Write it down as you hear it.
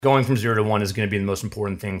going from 0 to 1 is going to be the most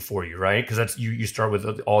important thing for you, right? Because that's you start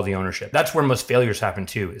with all the ownership. That's where most failures happen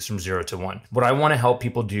too, is from 0 to 1. What I want to help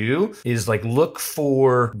people do is like look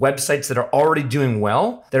for websites that are already doing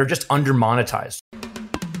well, that are just under monetized.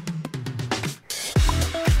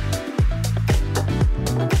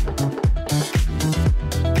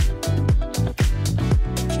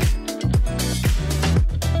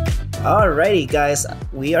 Alrighty, guys,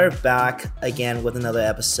 we are back again with another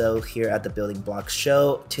episode here at the Building Blocks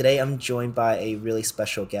Show. Today, I'm joined by a really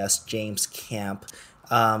special guest, James Camp,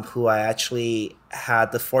 who I actually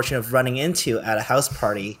had the fortune of running into at a house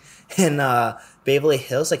party in Beverly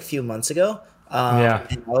Hills like a few months ago. And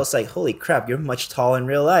I was like, holy crap, you're much taller in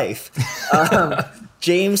real life.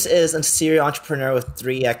 James is a serial entrepreneur with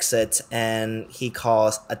 3 exits, and he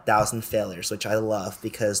calls 1,000 failures, which I love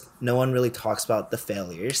because no one really talks about the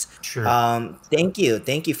failures. Sure. Thank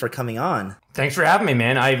you for coming on. Thanks for having me,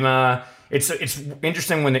 man. It's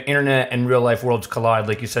interesting when the internet and real life worlds collide.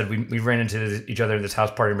 Like you said, we ran into each other at this house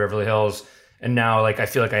party in Beverly Hills, and now like I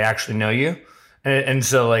feel like I actually know you, and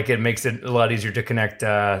so like it makes it a lot easier to connect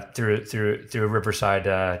through a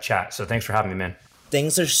Riverside chat. So thanks for having me, man.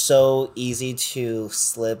 Things are so easy to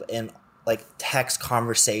slip in like text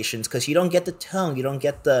conversations because you don't get the tone, you don't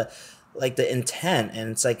get the intent,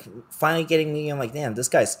 and it's like finally getting me. I'm like, damn, this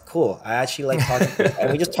guy's cool. I actually like talking, and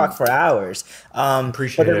we just talk for hours.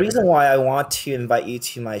 Appreciate it. But the reason why I want to invite you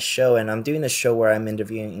to my show, and I'm doing a show where I'm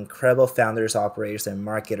interviewing incredible founders, operators, and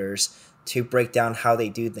marketers to break down how they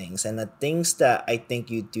do things, and the things that I think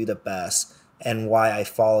you do the best, and why I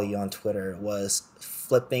follow you on Twitter was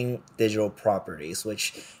flipping digital properties,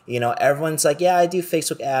 which, you know, everyone's like, yeah, I do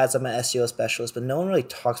Facebook ads, I'm an SEO specialist, but no one really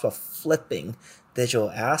talks about flipping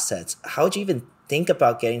digital assets. How would you even think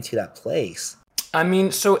about getting to that place? I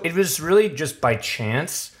mean, so it was really just by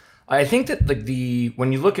chance. I think that like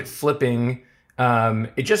when you look at flipping,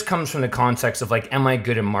 it just comes from the context of like, am I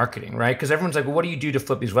good at marketing, right? Because everyone's like, well, what do you do to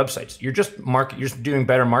flip these websites? You're just doing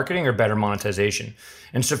better marketing or better monetization.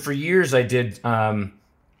 And so for years I did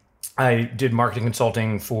marketing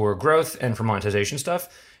consulting for growth and for monetization stuff.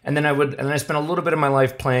 And then I spent a little bit of my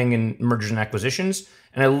life playing in mergers and acquisitions.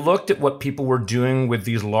 And I looked at what people were doing with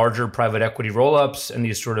these larger private equity roll-ups and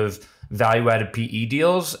these sort of value-added PE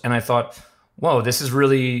deals. And I thought, whoa, this is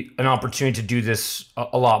really an opportunity to do this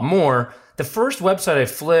a lot more. The first website I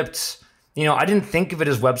flipped, you know, I didn't think of it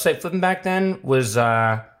as website flipping back then, was,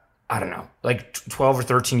 I don't know, like 12 or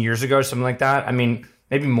 13 years ago, something like that. I mean,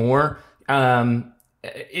 maybe more.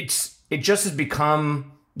 It just has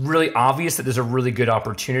become really obvious that there's a really good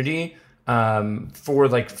opportunity for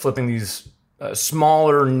like flipping these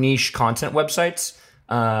smaller niche content websites,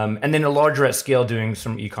 and then a larger at scale doing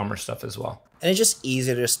some e-commerce stuff as well. And it's just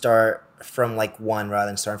easier to start from like 1 rather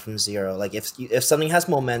than starting from 0. Like if something has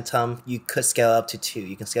momentum, you could scale up to 2.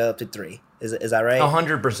 You can scale up to 3. Is that right?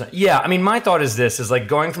 100%. Yeah. I mean, my thought is this: is like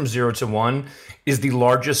going from 0 to 1 is the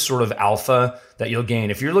largest sort of alpha that you'll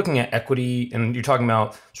gain. If you're looking at equity and you're talking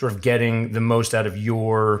about sort of getting the most out of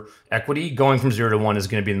your equity, going from 0 to 1 is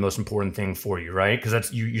going to be the most important thing for you, right? Because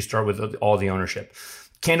that's you start with all the ownership.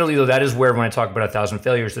 Candidly, though, that is where when I talk about 1,000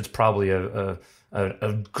 failures, that's probably a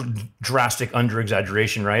drastic under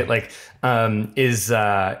exaggeration, right? Like, is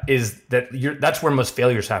that that's where most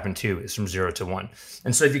failures happen too, is from 0 to 1.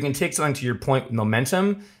 And so if you can take something to your point with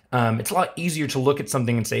momentum, it's a lot easier to look at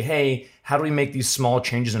something and say, hey, how do we make these small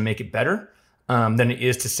changes and make it better? Than it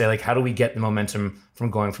is to say, like, how do we get the momentum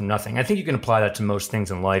from going from nothing? I think you can apply that to most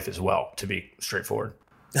things in life as well, to be straightforward.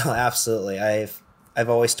 Oh, absolutely. I've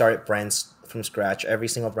always started brands from scratch. Every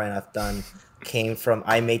single brand I've done came from,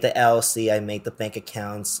 I made the LLC, I made the bank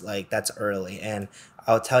accounts, like that's early. And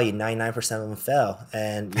I'll tell you, 99% of them fail.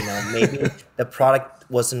 And, you know, maybe the product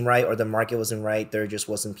wasn't right or the market wasn't right. There just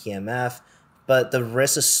wasn't PMF. But the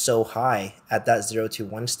risk is so high at that 0 to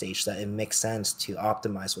 1 stage that it makes sense to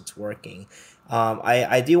optimize what's working.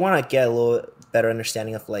 I do want to get a little better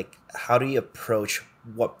understanding of like, how do you approach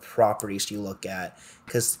what properties do you look at?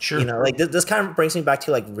 Because, sure, you know, like this kind of brings me back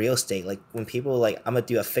to like real estate. Like when people like, I'm going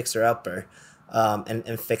to do a fixer upper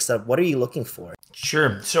and fix up, what are you looking for?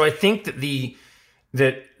 Sure. So I think that the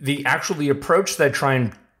approach that I try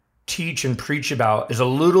and teach and preach about is a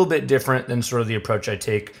little bit different than sort of the approach I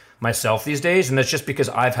take myself these days. And that's just because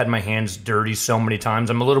I've had my hands dirty so many times.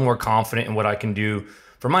 I'm a little more confident in what I can do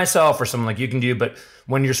for myself or someone like you can do. But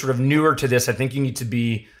when you're sort of newer to this, I think you need to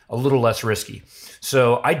be a little less risky.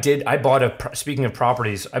 So speaking of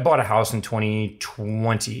properties, I bought a house in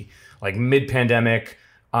 2020, like mid-pandemic.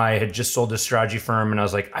 I had just sold this strategy firm and I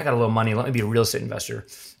was like, I got a little money. Let me be a real estate investor.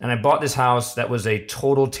 And I bought this house that was a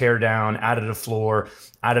total tear down, added a floor,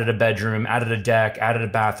 added a bedroom, added a deck, added a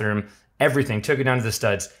bathroom. everything, took it down to the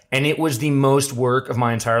studs. And it was the most work of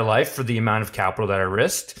my entire life for the amount of capital that I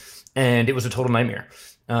risked. And it was a total nightmare.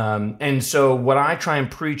 And so what I try and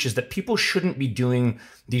preach is that people shouldn't be doing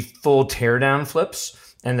the full teardown flips.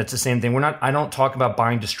 And that's the same thing. I don't talk about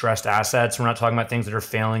buying distressed assets. We're not talking about things that are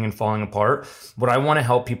failing and falling apart. What I want to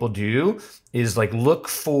help people do is like look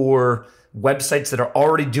for websites that are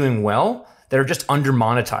already doing well, that are just under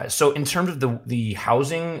monetized. So in terms of the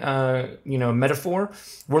housing, metaphor,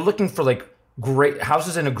 we're looking for like great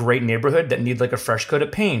houses in a great neighborhood that need like a fresh coat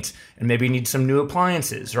of paint and maybe need some new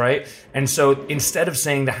appliances, right? And so instead of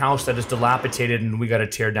saying the house that is dilapidated and we got to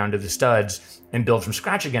tear down to the studs and build from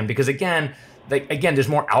scratch again, because again, there's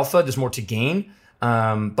more alpha, there's more to gain,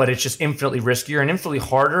 but it's just infinitely riskier and infinitely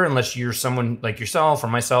harder unless you're someone like yourself or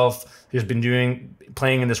myself who's been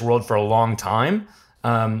playing in this world for a long time.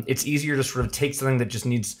 It's easier to sort of take something that just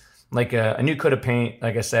needs like a new coat of paint,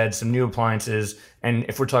 like I said, some new appliances. And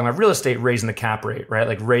if we're talking about real estate, raising the cap rate, right?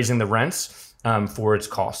 Like raising the rents for its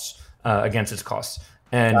costs, against its costs.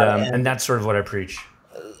 And that's sort of what I preach.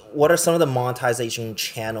 What are some of the monetization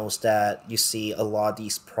channels that you see a lot of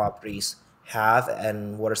these properties have,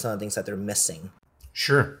 and what are some of the things that they're missing?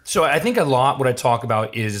 Sure. So I think a lot what I talk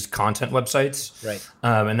about is content websites. Right.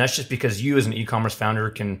 And that's just because you as an e-commerce founder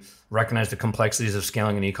can recognize the complexities of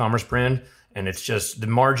scaling an e-commerce brand. And it's just the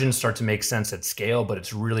margins start to make sense at scale, but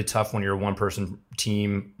it's really tough when you're a one-person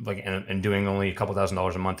team and doing only a couple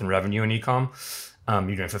 $1,000s a month in revenue in e-com.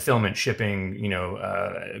 You're doing fulfillment, shipping,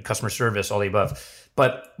 customer service, all the above.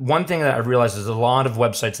 But one thing that I realized is a lot of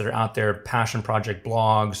websites that are out there, passion project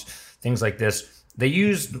blogs, things like this, they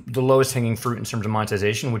use the lowest hanging fruit in terms of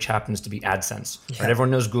monetization, which happens to be AdSense. Yeah. Right?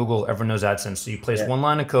 Everyone knows Google, everyone knows AdSense. So you place one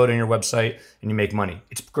line of code on your website and you make money.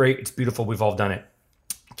 It's great. It's beautiful. We've all done it.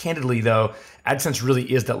 Candidly, though, AdSense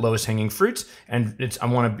really is that lowest hanging fruit. And I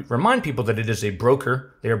want to remind people that it is a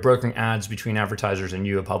broker. They are brokering ads between advertisers and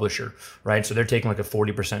you, a publisher, right? So they're taking like a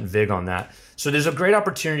 40% VIG on that. So there's a great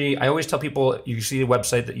opportunity. I always tell people, you see a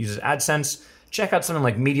website that uses AdSense, check out something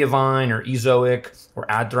like Mediavine or Ezoic or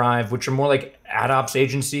AdThrive, which are more like ad ops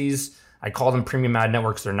agencies. I call them premium ad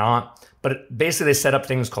networks. They're not. But basically, they set up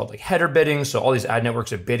things called like header bidding. So all these ad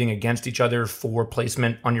networks are bidding against each other for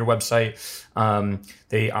placement on your website.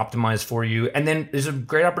 They optimize for you. And then there's a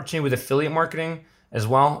great opportunity with affiliate marketing as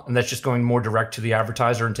well. And that's just going more direct to the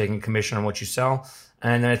advertiser and taking a commission on what you sell.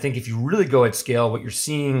 And then I think if you really go at scale, what you're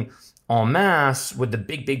seeing en masse with the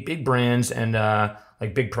big brands and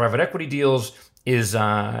like big private equity deals is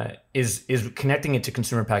connecting it to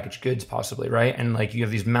consumer packaged goods possibly, right? And like you have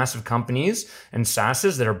these massive companies and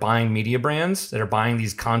SaaSes that are buying media brands, that are buying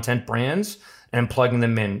these content brands and plugging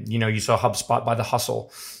them in. You saw HubSpot buy The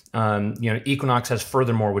Hustle. Equinox has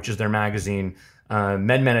Furthermore, which is their magazine.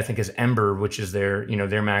 MedMen, I think, is Ember, which is their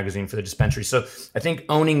magazine for the dispensary. So I think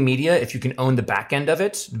owning media, if you can own the back end of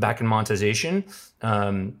it, the back end monetization,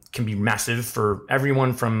 can be massive for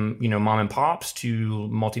everyone from, mom and pops to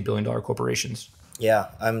multi-billion-dollar corporations.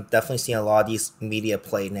 Yeah, I'm definitely seeing a lot of these media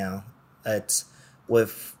play now. It's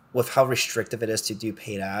with how restrictive it is to do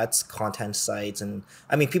paid ads, content sites, and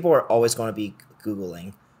I mean, people are always going to be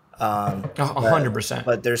Googling. 100%.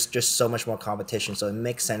 But there's just so much more competition, so it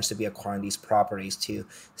makes sense to be acquiring these properties to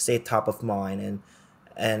stay top of mind.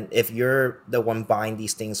 And if you're the one buying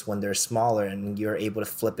these things when they're smaller and you're able to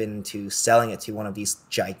flip into selling it to one of these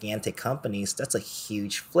gigantic companies, that's a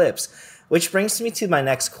huge flips. Which brings me to my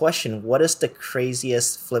next question. What is the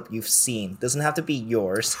craziest flip you've seen? Doesn't have to be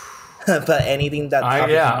yours, but anything that...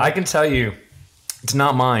 I can tell you. It's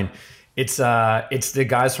not mine. It's the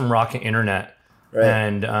guys from Rocket Internet. Right.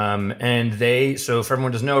 And so for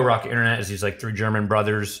everyone who doesn't know, Rocket Internet is these like three German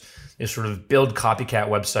brothers. They sort of build copycat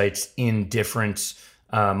websites in different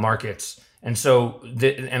markets. And so,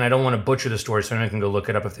 and I don't want to butcher the story, so anyone can go look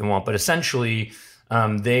it up if they want. But essentially,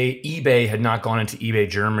 eBay had not gone into eBay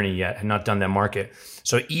Germany yet, had not done that market.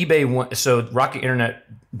 So Rocket Internet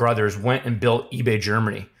brothers went and built eBay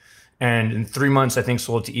Germany, and in 3 months, I think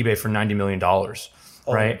sold it to eBay for $90 million.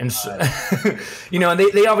 Right. And so, and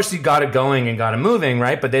they obviously got it going and got it moving.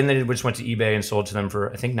 Right. But then they just went to eBay and sold to them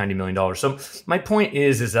for, I think, $90 million. So my point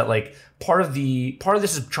is that like part of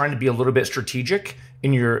this is trying to be a little bit strategic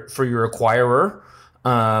for your acquirer.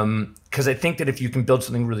 Because I think that if you can build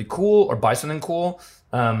something really cool or buy something cool,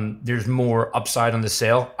 there's more upside on the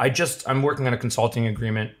sale. I'm working on a consulting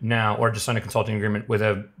agreement now, or just signed a consulting agreement with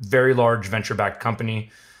a very large venture-backed company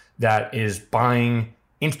that is buying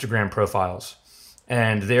Instagram profiles.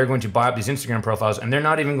 And they're going to buy up these Instagram profiles, and they're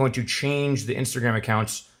not even going to change the Instagram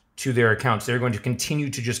accounts to their accounts. They're going to continue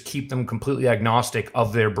to just keep them completely agnostic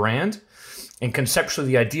of their brand. And conceptually,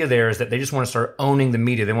 the idea there is that they just want to start owning the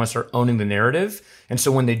media. They want to start owning the narrative. And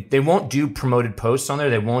so when they won't do promoted posts on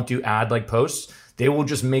there, they won't do ad-like posts. They will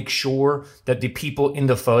just make sure that the people in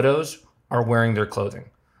the photos are wearing their clothing,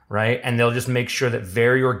 right? And they'll just make sure that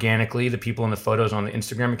very organically, the people in the photos on the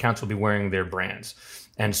Instagram accounts will be wearing their brands.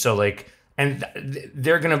 And so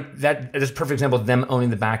they're gonna, that's a perfect example of them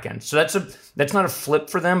owning the back end. So that's not a flip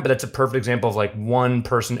for them, but that's a perfect example of like one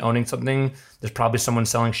person owning something. There's probably someone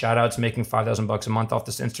selling shout outs, making $5,000 a month off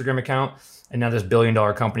this Instagram account. And now this $1 billion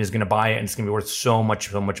company is going to buy it and it's going to be worth so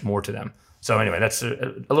much more to them. So anyway, that's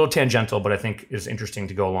a little tangential, but I think is interesting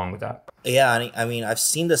to go along with that. Yeah, I mean, I've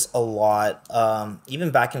seen this a lot. Even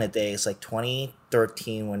back in the days, like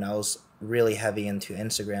 2013, when I was really heavy into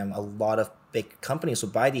Instagram, a lot of big companies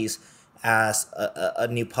would buy these as a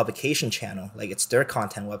new publication channel. Like it's their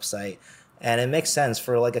content website. And it makes sense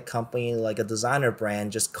for like a company, like a designer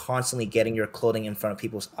brand, just constantly getting your clothing in front of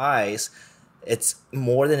people's eyes. It's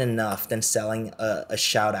more than enough than selling a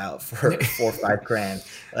shout out for $4 or $5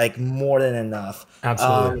 like more than enough.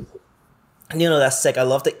 Absolutely. That's sick. I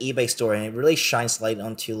love the eBay story, and it really shines light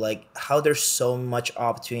onto like how there's so much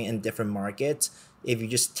opportunity in different markets. If you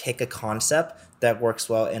just take a concept that works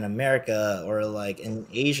well in America or like in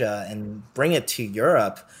Asia and bring it to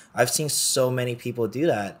Europe, I've seen so many people do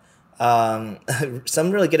that.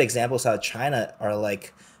 Some really good examples out of China are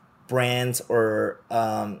like brands or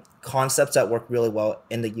concepts that work really well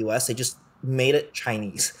in the US. They just made it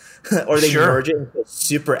Chinese or they merge it into a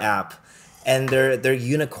super app, and they're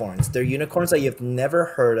unicorns. They're unicorns that you've never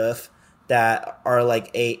heard of that are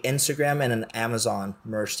like a Instagram and an Amazon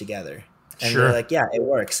merged together. And they're like, yeah, it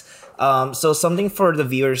works. So something for the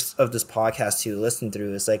viewers of this podcast to listen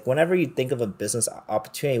through is like, whenever you think of a business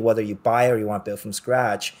opportunity, whether you buy or you want to build from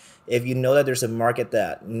scratch, if you know that there's a market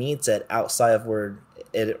that needs it outside of where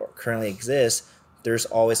it currently exists, there's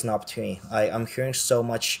always an opportunity. I'm hearing so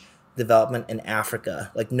much development in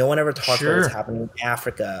Africa. Like no one ever talks about what's happening in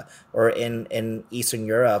Africa or in Eastern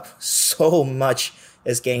Europe. So much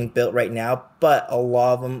is getting built right now, but a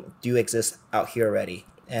lot of them do exist out here already.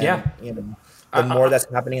 And the more that's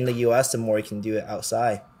happening in the US, the more you can do it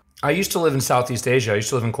outside. I used to live in Southeast Asia. I used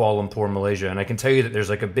to live in Kuala Lumpur, Malaysia. And I can tell you that there's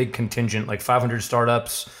like a big contingent, like 500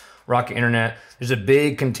 startups, Rocket Internet. There's a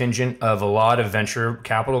big contingent of a lot of venture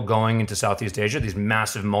capital going into Southeast Asia, these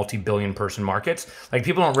massive multi-billion person markets. Like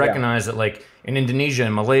people don't recognize that like in Indonesia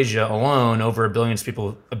and Malaysia alone, over a billion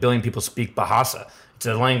people speak Bahasa. It's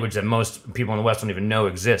a language that most people in the West don't even know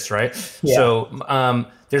exists, right? Yeah. So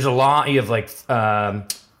there's a lot. You have like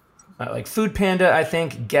Food Panda, I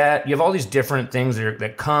think, Get. You have all these different things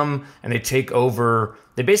that come and they take over.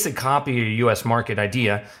 They basically copy a U.S. market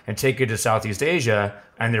idea and take it to Southeast Asia,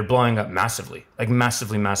 and they're blowing up massively, like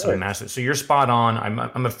massively. So you're spot on.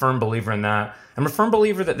 I'm a firm believer in that. I'm a firm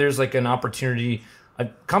believer that there's like an opportunity.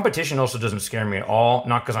 Competition also doesn't scare me at all.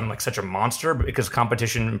 Not because I'm like such a monster, but because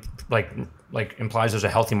competition like implies there's a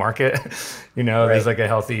healthy market. There's like a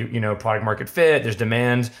healthy product market fit. There's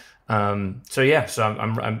demand. So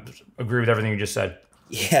I'm agree with everything you just said.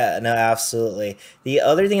 Yeah, no, absolutely. The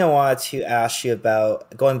other thing I wanted to ask you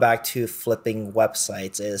about, going back to flipping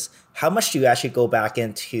websites, is how much do you actually go back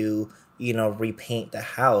into, repaint the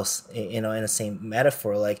house, in the same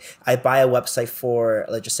metaphor? Like I buy a website for,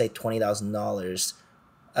 let's just say $20,000.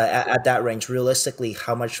 At that range, realistically,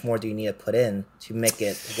 how much more do you need to put in to make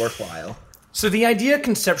it worthwhile? So the idea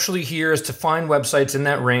conceptually here is to find websites in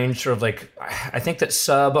that range, sort of like, I think that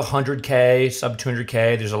sub 100K, sub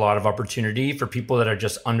 200K, there's a lot of opportunity for people that are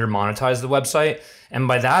just under monetized the website. And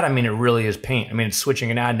by that, I mean, it really is paint. I mean, it's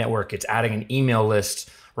switching an ad network, it's adding an email list,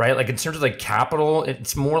 right? Like in terms of like capital,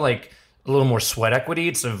 it's more like a little more sweat equity.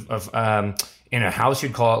 It's in a house,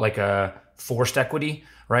 you'd call it like a forced equity,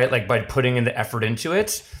 right? Like by putting in the effort into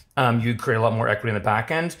it, you create a lot more equity in the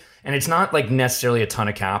back end. And it's not like necessarily a ton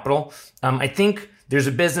of capital. I think there's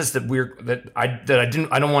a business that I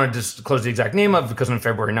don't want to disclose the exact name of, because on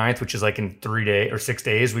February 9th, which is like in 3 days or 6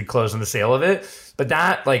 days, we close on the sale of it. But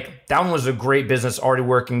that one was a great business, already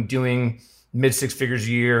working, doing mid six figures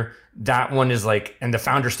a year. That one is like, and the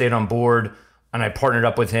founder stayed on board, and I partnered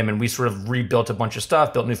up with him, and we sort of rebuilt a bunch of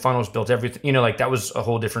stuff, built new funnels, built everything. Like that was a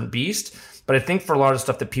whole different beast. But I think for a lot of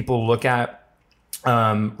stuff that people look at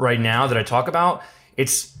right now that I talk about,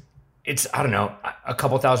 it's I don't know, a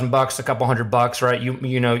couple $1,000, a couple $100, right?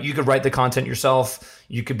 You could write the content yourself.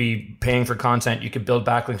 You could be paying for content. You could build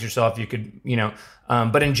backlinks yourself. You could,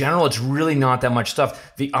 but in general, it's really not that much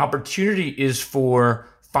stuff. The opportunity is for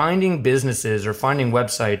finding businesses or finding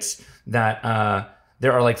websites that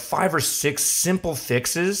there are like 5 or 6 simple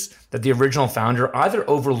fixes that the original founder either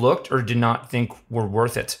overlooked or did not think were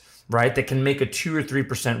worth it, right, that can make a 2 or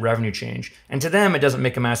 3% revenue change. And to them, it doesn't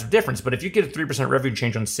make a massive difference. But if you get a 3% revenue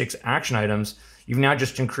change on 6 action items, you've now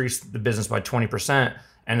just increased the business by 20%.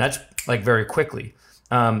 And that's like very quickly.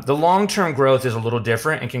 The long-term growth is a little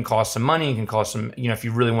different and can cost some money and can cost some, if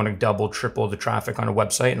you really want to double, triple the traffic on a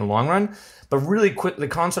website in the long run. But really quick, the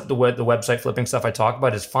concept of what the website flipping stuff I talk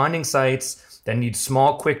about is finding sites that need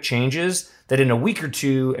small, quick changes that in a week or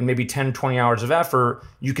two and maybe 10, 20 hours of effort,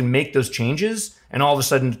 you can make those changes and all of a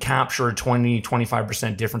sudden capture a 20,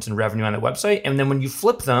 25% difference in revenue on that website. And then when you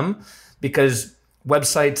flip them, because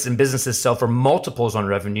websites and businesses sell for multiples on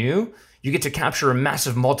revenue, you get to capture a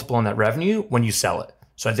massive multiple on that revenue when you sell it.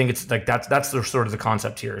 So I think it's like that's the sort of the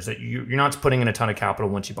concept here is that you're not putting in a ton of capital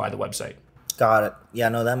once you buy the website. Got it. Yeah,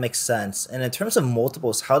 no, that makes sense. And in terms of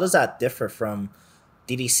multiples, how does that differ from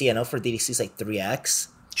DDC? I know for DDC it's like 3x.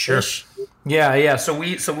 Sure. Yeah. So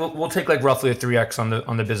we'll take like roughly a 3x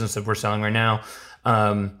on the business that we're selling right now.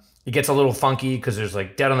 It gets a little funky because there's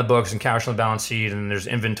like debt on the books and cash on the balance sheet, and there's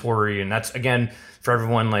inventory, and that's again for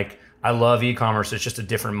everyone like. I love e-commerce. It's just a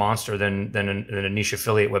different monster than a niche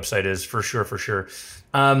affiliate website is for sure.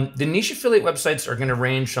 The niche affiliate websites are going to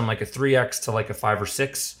range from like a 3x to like a 5 or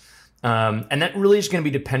 6. And that really is going to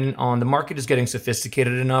be dependent on the market is getting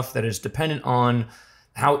sophisticated enough that it's dependent on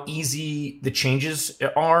how easy the changes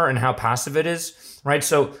are and how passive it is, right?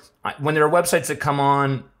 So when there are websites that come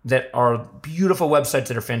on that are beautiful websites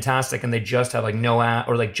that are fantastic and they just have like no ad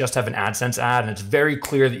or like just have an AdSense ad and it's very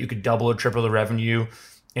clear that you could double or triple the revenue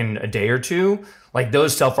in a day or two, like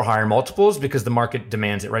those sell for higher multiples because the market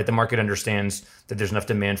demands it, right? The market understands that there's enough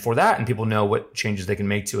demand for that and people know what changes they can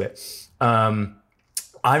make to it.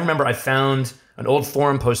 I remember I found an old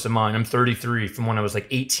forum post of mine. I'm 33 from when I was like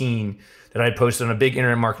 18 that I had posted on a big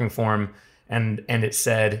internet marketing forum. And it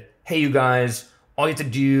said, hey, you guys, all you have to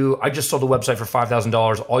do, I just sold a website for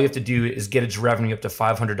 $5,000. All you have to do is get its revenue up to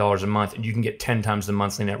 $500 a month and you can get 10 times the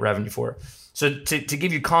monthly net revenue for it. So to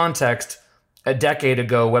give you context, a decade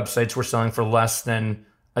ago, websites were selling for less than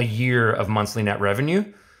a year of monthly net revenue.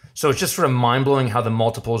 So it's just sort of mind-blowing how the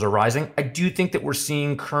multiples are rising. I do think that we're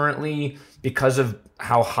seeing currently, because of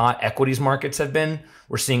how hot equities markets have been,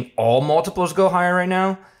 we're seeing all multiples go higher right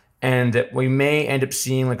now. And that we may end up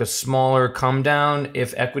seeing like a smaller come down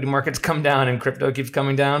if equity markets come down and crypto keeps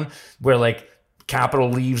coming down, where like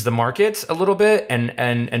capital leaves the market a little bit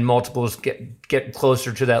and multiples get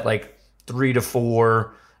closer to that like 3 to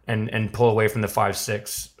 4 and pull away from the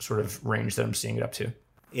 5-6 sort of range that I'm seeing it up to.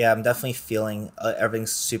 Yeah, I'm definitely feeling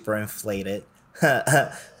everything's super inflated.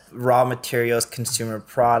 Raw materials, consumer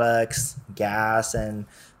products, gas, and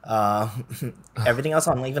everything else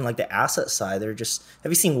on even like the asset side. They're just.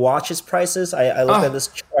 Have you seen watches prices? I looked at this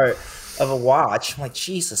chart of a watch. I'm like,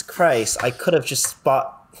 Jesus Christ! I could have just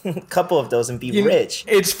bought a couple of those and be rich.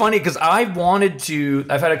 It's funny because I've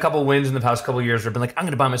had a couple wins in the past couple of years where I've been like, I'm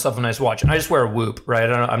going to buy myself a nice watch. And I just wear a Whoop, right?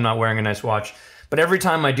 I'm not wearing a nice watch. But every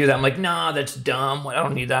time I do that, I'm like, nah, that's dumb. I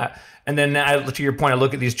don't need that. And then to your point, I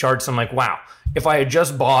look at these charts. I'm like, wow, if I had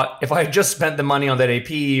just spent the money on that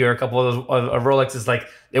AP or a couple of those of Rolexes, like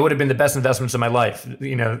it would have been the best investments of my life,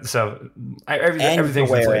 So everything's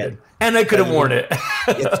inflated. And I could have worn it.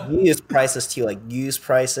 It's used prices too, like used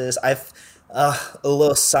prices. I've a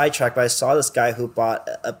little sidetrack, but I saw this guy who bought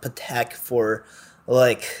a Patek for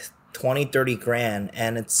like 20, 30 grand,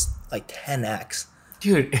 and it's like 10x.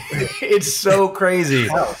 Dude, it's so crazy.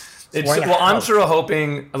 I'm sort of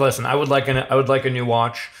hoping. Listen, I would like a new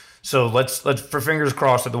watch. So let's for fingers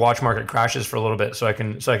crossed that the watch market crashes for a little bit, so I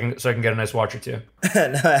can get a nice watch or two.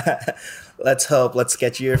 Let's hope. Let's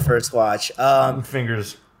get you your first watch.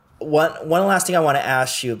 Fingers. One last thing I want to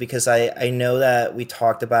ask you, because I know that we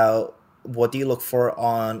talked about what do you look for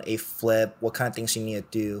on a flip, what kind of things you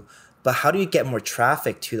need to do, but how do you get more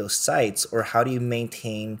traffic to those sites, or how do you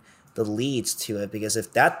maintain the leads to it? Because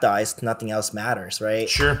if that dies, nothing else matters, right?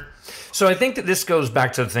 Sure. So I think that this goes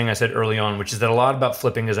back to the thing I said early on, which is that a lot about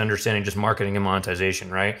flipping is understanding just marketing and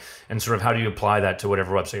monetization, right? And sort of how do you apply that to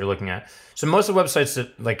whatever website you're looking at. So most of the websites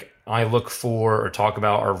that like I look for or talk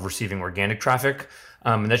about are receiving organic traffic.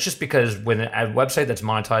 And that's just because with a website that's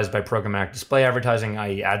monetized by programmatic display advertising,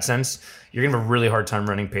 i.e. AdSense, you're going to have a really hard time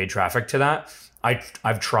running paid traffic to that.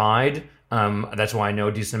 I've tried. That's why I know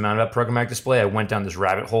a decent amount about programmatic display. I went down this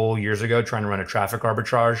rabbit hole years ago trying to run a traffic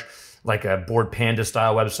arbitrage, like a Board Panda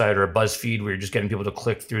style website or a BuzzFeed where you're just getting people to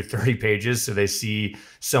click through 30 pages so they see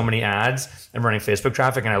so many ads and running Facebook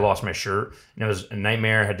traffic. And I lost my shirt. And it was a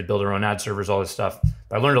nightmare. I had to build our own ad servers, all this stuff.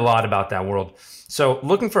 But I learned a lot about that world. So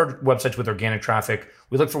looking for websites with organic traffic,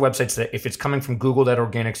 we look for websites that if it's coming from Google, that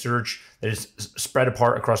organic search that is spread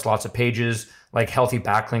apart across lots of pages, like healthy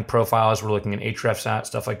backlink profiles. We're looking at Ahrefs,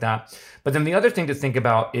 stuff like that. But then the other thing to think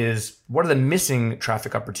about is what are the missing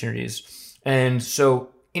traffic opportunities? And so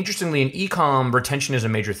interestingly, in e-com, retention is a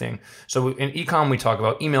major thing. So in e-com, we talk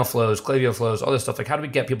about email flows, Klaviyo flows, all this stuff. Like how do we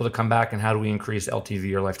get people to come back and how do we increase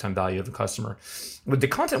LTV or lifetime value of the customer? With the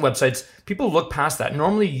content websites, people look past that.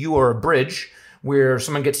 Normally you are a bridge where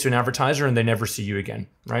someone gets to an advertiser and they never see you again,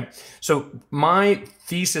 right? So my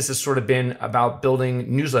thesis has sort of been about building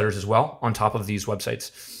newsletters as well on top of these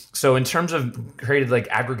websites. So in terms of created like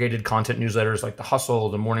aggregated content newsletters like The Hustle,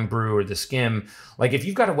 The Morning Brew, or The Skim, like if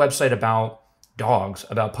you've got a website about dogs,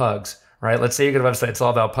 about pugs, right? Let's say you get a website, it's all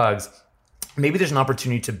about pugs. Maybe there's an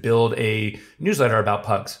opportunity to build a newsletter about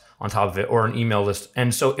pugs on top of it or an email list.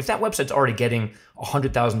 And so if that website's already getting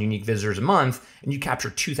 100,000 unique visitors a month and you capture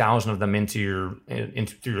 2,000 of them through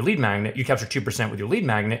your lead magnet, you capture 2% with your lead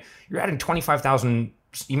magnet, you're adding 25,000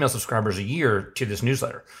 email subscribers a year to this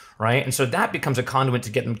newsletter, right? And so that becomes a conduit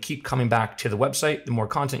to get them to keep coming back to the website. The more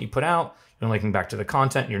content you put out, you're linking back to the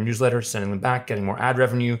content in your newsletter, sending them back, getting more ad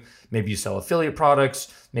revenue. Maybe you sell affiliate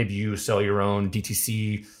products. Maybe you sell your own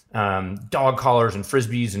DTC dog collars and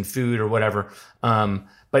frisbees and food or whatever.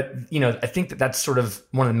 But I think that that's sort of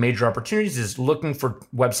one of the major opportunities is looking for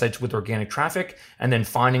websites with organic traffic and then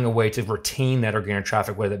finding a way to retain that organic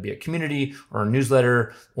traffic, whether it be a community or a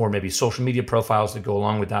newsletter or maybe social media profiles that go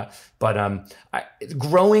along with that. But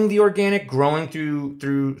growing the organic, growing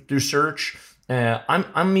through search.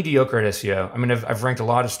 I'm mediocre at SEO. I mean, I've ranked a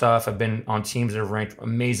lot of stuff. I've been on teams that have ranked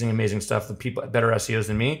amazing stuff. The people better SEOs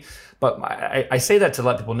than me. But I say that to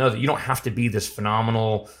let people know that you don't have to be this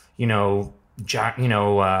phenomenal, Navy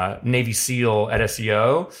SEAL at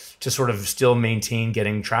SEO to sort of still maintain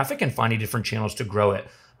getting traffic and finding different channels to grow it.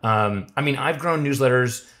 I've grown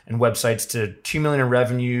newsletters and websites to 2 million in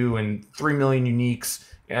revenue and 3 million uniques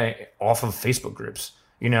off of Facebook groups.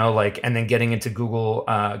 And then getting into Google,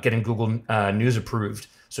 getting Google News approved.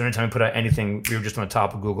 So anytime we put out anything, we were just on the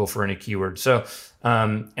top of Google for any keyword. So,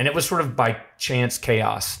 and it was sort of by chance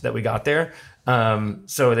chaos that we got there.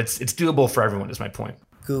 So it's doable for everyone is my point.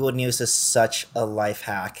 Google News is such a life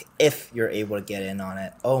hack if you're able to get in on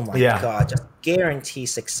it. Oh my God, just guarantee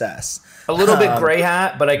success. A little bit gray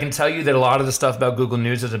hat, but I can tell you that a lot of the stuff about Google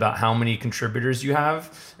News is about how many contributors you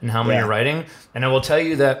have and how many you're writing. And I will tell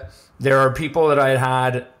you that there are people that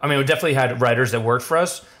we definitely had writers that worked for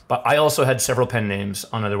us, but I also had several pen names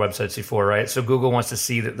on other websites before, right? So Google wants to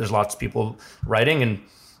see that there's lots of people writing, and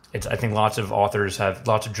I think lots of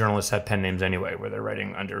journalists have pen names anyway, where they're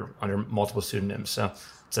writing under multiple pseudonyms. So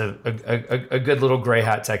it's a good little gray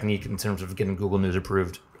hat technique in terms of getting Google News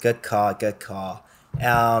approved. Good call.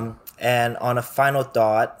 And on a final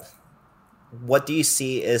thought, what do you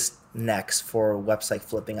see is next for website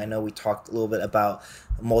flipping? I know we talked a little bit about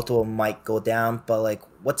multiple might go down, but like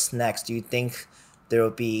what's next? Do you think there will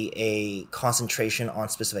be a concentration on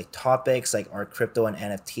specific topics? Like are crypto and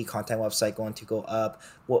NFT content website going to go up?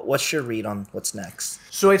 What's your read on what's next?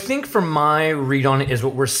 So I think from my read on it is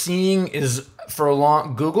what we're seeing is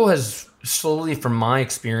Google has slowly, from my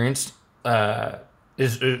experience,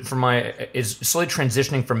 is slowly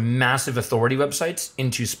transitioning from massive authority websites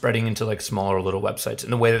into spreading into like smaller little websites in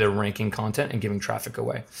the way that they're ranking content and giving traffic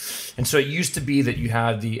away. And so it used to be that you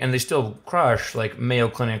had and they still crush like Mayo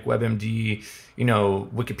Clinic, WebMD,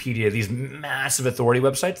 Wikipedia, these massive authority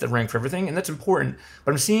websites that rank for everything. And that's important.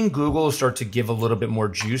 But I'm seeing Google start to give a little bit more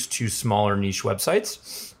juice to smaller niche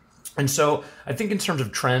websites. And so I think in terms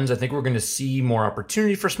of trends, I think we're going to see more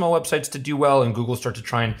opportunity for small websites to do well, and Google start to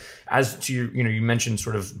try and, as to you mentioned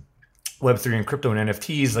sort of Web3 and crypto and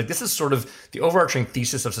NFTs, like this is sort of the overarching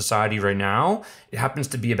thesis of society right now. It happens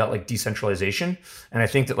to be about like decentralization. And I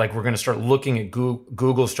think that like we're going to start looking at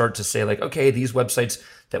Google start to say like, okay, these websites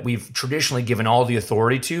that we've traditionally given all the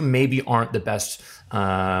authority to maybe aren't the best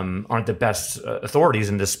authorities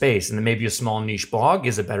in this space. And then maybe a small niche blog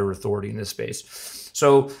is a better authority in this space.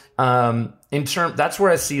 So that's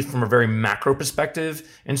where I see it from a very macro perspective.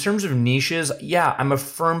 In terms of niches, I'm a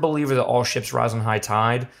firm believer that all ships rise on high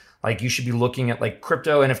tide. Like you should be looking at like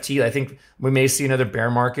crypto, NFT. I think we may see another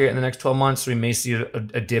bear market in the next 12 months. So we may see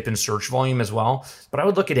a dip in search volume as well. But I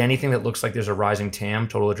would look at anything that looks like there's a rising TAM,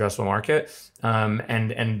 total addressable market,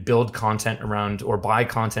 and build content around or buy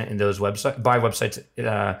content in those websites, buy websites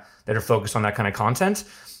that are focused on that kind of content.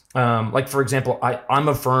 Like, for example, I'm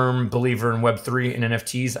a firm believer in Web3 and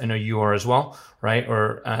NFTs. I know you are as well, right?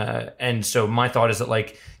 And so my thought is that,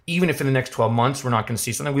 like, even if in the next 12 months we're not going to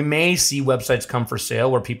see something, we may see websites come for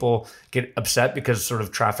sale where people get upset because sort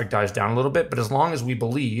of traffic dies down a little bit. But as long as we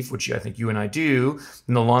believe, which I think you and I do,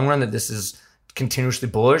 in the long run, that this is continuously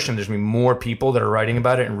bullish and there's going to be more people that are writing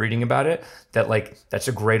about it and reading about it, that, like, that's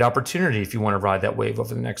a great opportunity if you want to ride that wave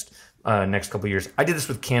over the next couple of years. I did this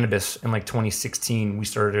with cannabis in like 2016. We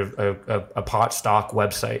started a pot stock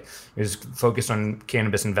website. It was focused on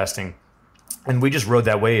cannabis investing, and we just rode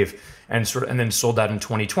that wave and then sold that in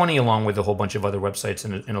 2020 along with a whole bunch of other websites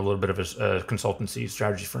and a little bit of a consultancy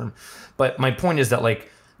strategy firm. But my point is that, like,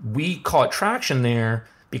 we caught traction there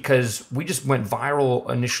because we just went viral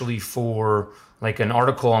initially for like an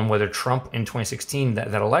article on whether Trump in 2016,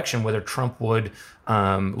 that election, whether Trump would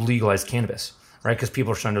legalize cannabis, right? Because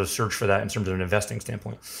people are starting to search for that in terms of an investing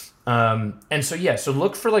standpoint. And so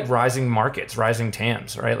look for like rising markets, rising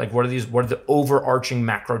TAMs, right? Like what are the overarching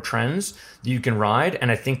macro trends that you can ride? And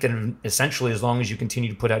I think that essentially, as long as you continue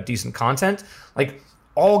to put out decent content, like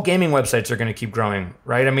all gaming websites are going to keep growing,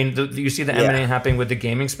 right? I mean, you see the M&A happening with the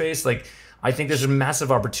gaming space. Like, I think there's a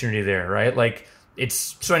massive opportunity there, right? Like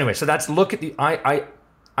so that's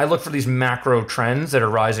I look for these macro trends that are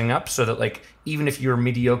rising up so that, like, even if you're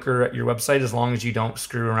mediocre at your website, as long as you don't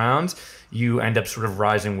screw around, you end up sort of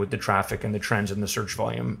rising with the traffic and the trends and the search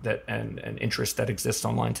volume that and interest that exists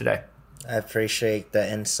online today. I appreciate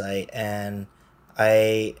the insight, and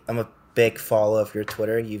I'm a big follower of your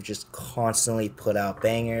Twitter. You've just constantly put out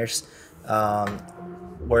bangers.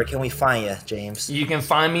 Where can we find you, James? You can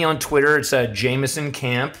find me on Twitter. It's Jameson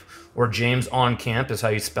Camp, or James on Camp is how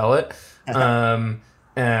you spell it. Or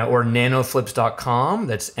nanoflips.com.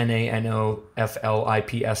 That's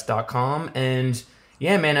nanoflips.com. And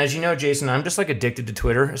yeah, man, as you know, Jason, I'm just like addicted to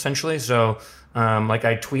Twitter essentially. So like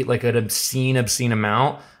I tweet like an obscene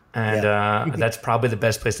amount, and that's probably the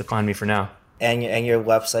best place to find me for now. And your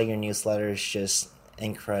website, your newsletter is just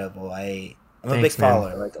incredible. I'm a Thanks, big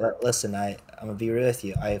follower. Man. Like, listen, I'm gonna be real with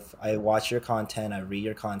you. I watch your content, I read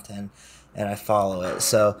your content, and I follow it.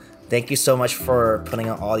 So thank you so much for putting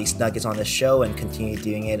out all these nuggets on this show, and continue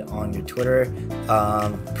doing it on your Twitter.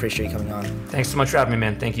 Appreciate you coming on. Thanks so much for having me,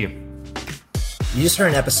 man. Thank you. You just heard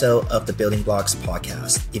an episode of the Building Blocks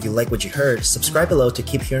podcast. If you like what you heard, subscribe below to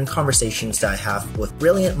keep hearing conversations that I have with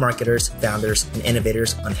brilliant marketers, founders, and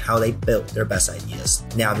innovators on how they built their best ideas.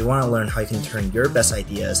 Now, if you want to learn how you can turn your best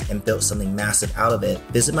ideas and build something massive out of it,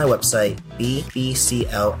 visit my website,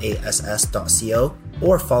 bbclass.co,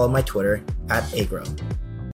 or follow my Twitter @agro.